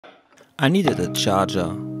I needed a charger,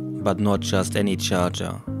 but not just any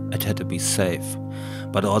charger. It had to be safe,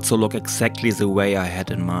 but also look exactly the way I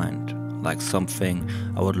had in mind, like something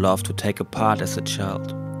I would love to take apart as a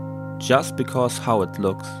child. Just because how it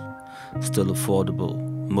looks, still affordable,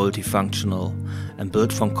 multifunctional, and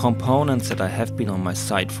built from components that I have been on my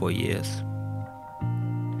side for years.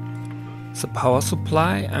 The power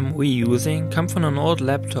supply I'm reusing comes from an old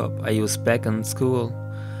laptop I used back in school.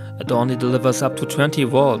 It only delivers up to 20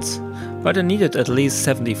 volts, but I needed at least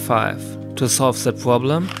 75. To solve that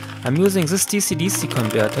problem, I'm using this DC-DC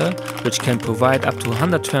converter, which can provide up to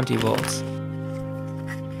 120 volts.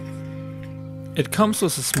 It comes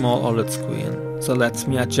with a small OLED screen, that lets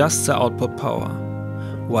me adjust the output power.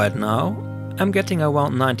 Right now, I'm getting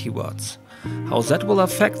around 90 watts. How that will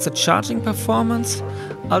affect the charging performance?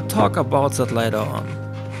 I'll talk about that later on.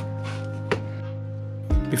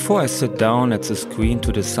 Before I sit down at the screen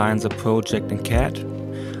to design the project in CAD,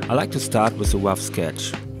 I like to start with a rough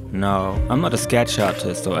sketch. No, I'm not a sketch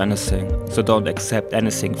artist or anything, so don't accept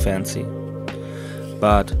anything fancy.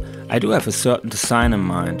 But I do have a certain design in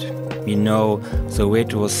mind. You know, the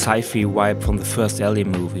retro sci-fi vibe from the first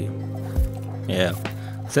Alien movie. Yeah,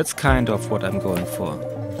 that's kind of what I'm going for.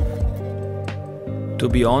 To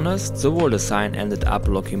be honest, the whole design ended up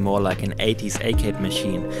looking more like an 80s arcade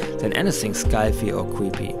machine than anything sci-fi or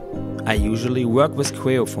creepy. I usually work with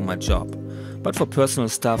Creo for my job, but for personal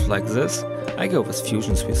stuff like this, I go with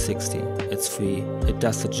Fusion 360. It's free, it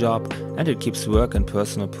does the job, and it keeps work and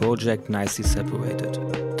personal project nicely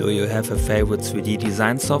separated. Do you have a favorite 3D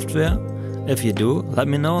design software? If you do, let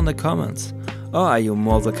me know in the comments. Or are you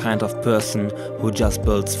more the kind of person who just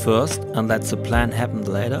builds first and lets the plan happen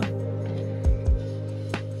later?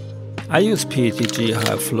 I use PETG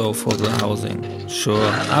high flow for the housing.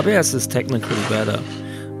 Sure, ABS is technically better,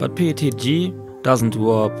 but PETG doesn't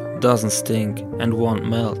warp, doesn't stink and won't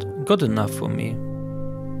melt. Good enough for me.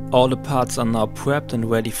 All the parts are now prepped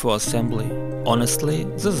and ready for assembly. Honestly,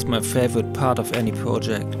 this is my favorite part of any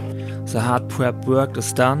project. The hard prep work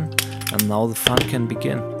is done and now the fun can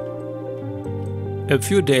begin. A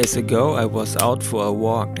few days ago I was out for a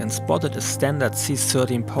walk and spotted a standard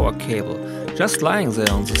C13 power cable just lying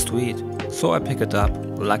there on the street. So I pick it up.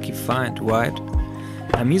 Lucky find, right?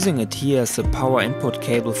 I'm using it here as a power input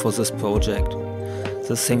cable for this project.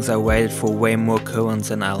 These things are rated for way more current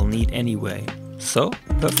than I'll need anyway. So,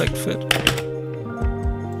 perfect fit.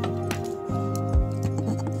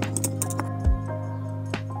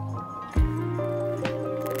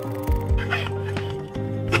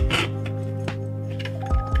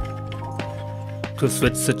 To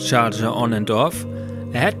switch the charger on and off,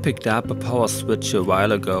 I had picked up a power switch a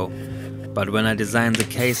while ago. But when I designed the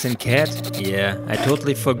case in CAD, yeah, I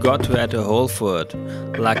totally forgot to add a hole for it.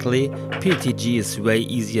 Luckily, PETG is way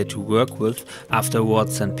easier to work with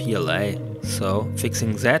afterwards than PLA, so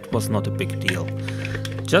fixing that was not a big deal.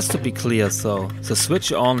 Just to be clear though, the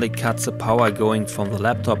switch only cuts the power going from the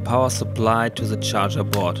laptop power supply to the charger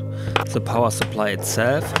board. The power supply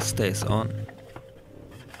itself stays on.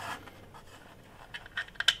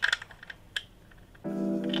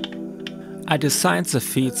 I designed the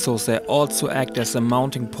feet so they also act as the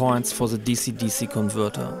mounting points for the DC-DC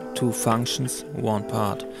converter. 2 functions, 1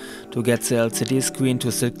 part. To get the LCD screen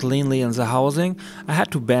to sit cleanly in the housing, I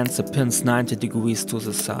had to bend the pins 90 degrees to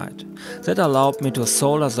the side. That allowed me to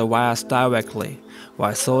solder the wires directly.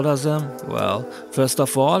 Why solder them? Well, first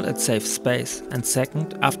of all, it saves space, and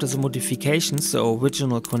second, after the modifications, the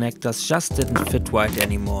original connectors just didn't fit right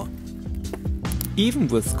anymore. Even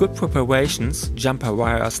with good preparations, jumper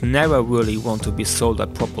wires never really want to be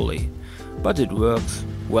soldered properly. But it works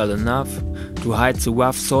well enough to hide the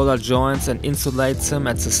rough solder joints and insulate them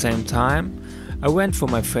at the same time. I went for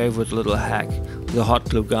my favorite little hack, the hot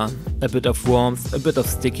glue gun. A bit of warmth, a bit of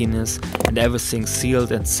stickiness, and everything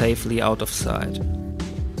sealed and safely out of sight.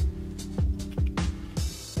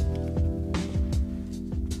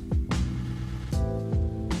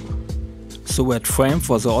 The red frame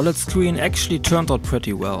for the OLED screen actually turned out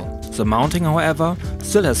pretty well. The mounting, however,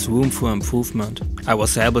 still has room for improvement. I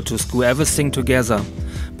was able to screw everything together,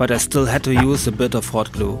 but I still had to use a bit of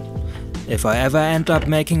hot glue. If I ever end up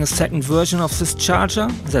making a second version of this charger,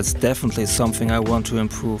 that's definitely something I want to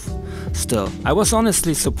improve. Still, I was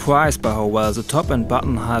honestly surprised by how well the top and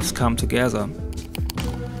bottom halves come together.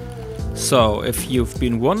 So, if you've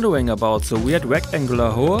been wondering about the weird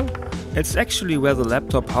rectangular hole, it's actually where the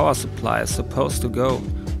laptop power supply is supposed to go.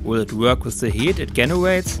 Will it work with the heat it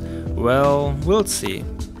generates? Well, we'll see.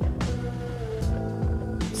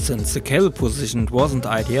 Since the cable position wasn't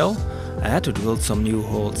ideal, I had to drill some new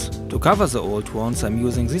holes. To cover the old ones, I'm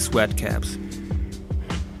using these red caps.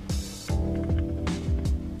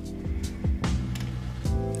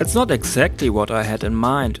 It's not exactly what I had in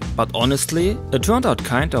mind, but honestly, it turned out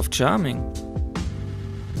kind of charming.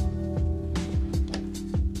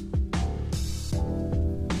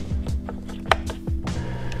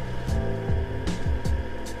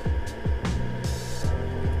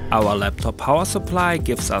 Our laptop power supply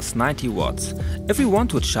gives us 90 watts. If we want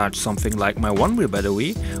to charge something like my OneWheel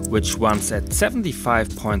battery, which runs at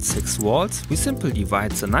 75.6 volts, we simply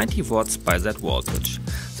divide the 90 watts by that voltage.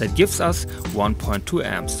 That gives us 1.2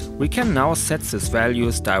 amps. We can now set these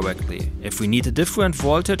values directly. If we need a different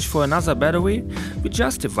voltage for another battery, we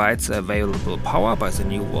just divide the available power by the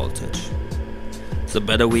new voltage. The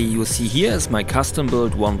battery you see here is my custom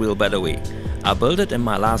built OneWheel battery. I built it in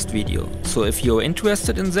my last video, so if you're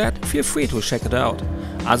interested in that, feel free to check it out.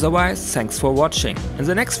 Otherwise, thanks for watching. In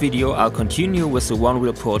the next video I'll continue with the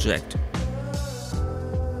OneWheel project.